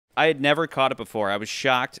I had never caught it before. I was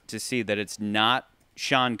shocked to see that it's not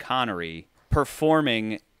Sean Connery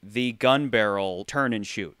performing the gun barrel turn and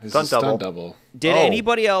shoot. It's a stunt double. Did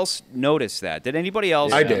anybody else notice that? Did anybody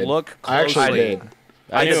else look closely? I actually did.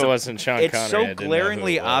 I knew it wasn't Sean Connery. It's so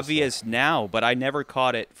glaringly obvious now, but I never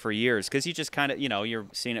caught it for years because you just kind of, you're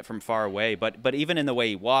seeing it from far away. But even in the way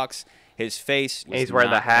he walks, his face was he's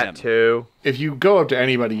wearing the hat him. too. If you go up to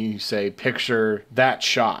anybody and you say, picture that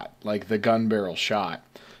shot, like the gun barrel shot,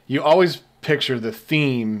 you always picture the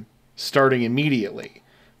theme starting immediately.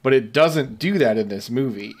 But it doesn't do that in this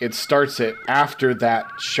movie. It starts it after that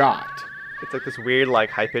shot. It's like this weird, like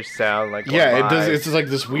high-pitched sound, like it does. It's just like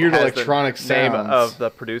this weird electronic sound. Name of the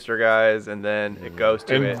producer guys, and then it goes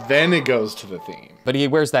to it. And then it goes to the theme. But he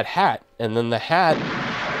wears that hat, and then the hat,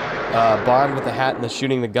 Bond with the hat and the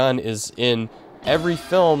shooting the gun is in every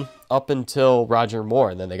film up until Roger Moore,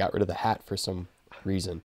 and then they got rid of the hat for some reason.